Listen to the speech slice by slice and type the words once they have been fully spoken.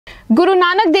गुरु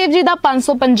नानक देव जी का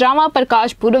 550वां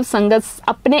प्रकाश पुरब संगत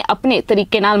अपने अपने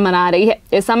तरीके नाल मना रही है।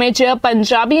 इस समय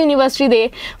पंजाबी यूनिवर्सिटी के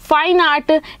फाइन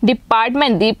आर्ट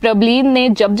डिपार्टमेंट की प्रबलीन ने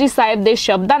जपजी साहिब के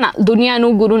शब्दों नाल दुनिया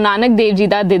नूं गुरु नानक देव जी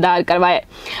का दीदार करवाया।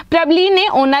 प्रबलीन ने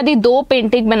उन्हां दी 2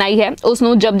 पेंटिंग बनाई है,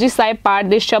 उसनूं जपजी साहिब पाठ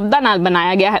के शब्दों नाल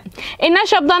बनाया गया है। इन्हां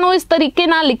शब्दों नूं इस तरीके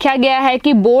नाल लिखा गया है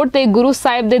कि बोर्ड ते गुरु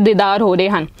साहिब के दीदार हो रहे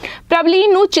हैं।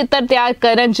 प्रबलीन नूं चित्र तैयार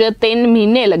करन 3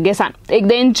 महीने लगे सन। एक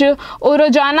दिन ਉਹ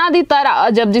रोजाना की तरह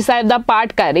जपजी साहिब का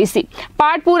पाठ कर रही सी।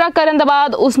 पाठ पूरा करन दे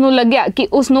बाद उसनूं लग्या कि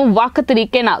उसनूं वख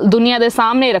तरीके नाल दुनिया के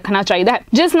सामने रखना चाहिए है,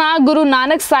 जिस नाल गुरु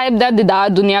नानक साहिब का दीदार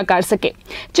दुनिया कर सके।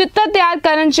 चित्र तैयार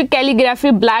करन च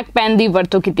कैलीग्राफी ब्लैक पेन की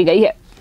वरतों की गई है।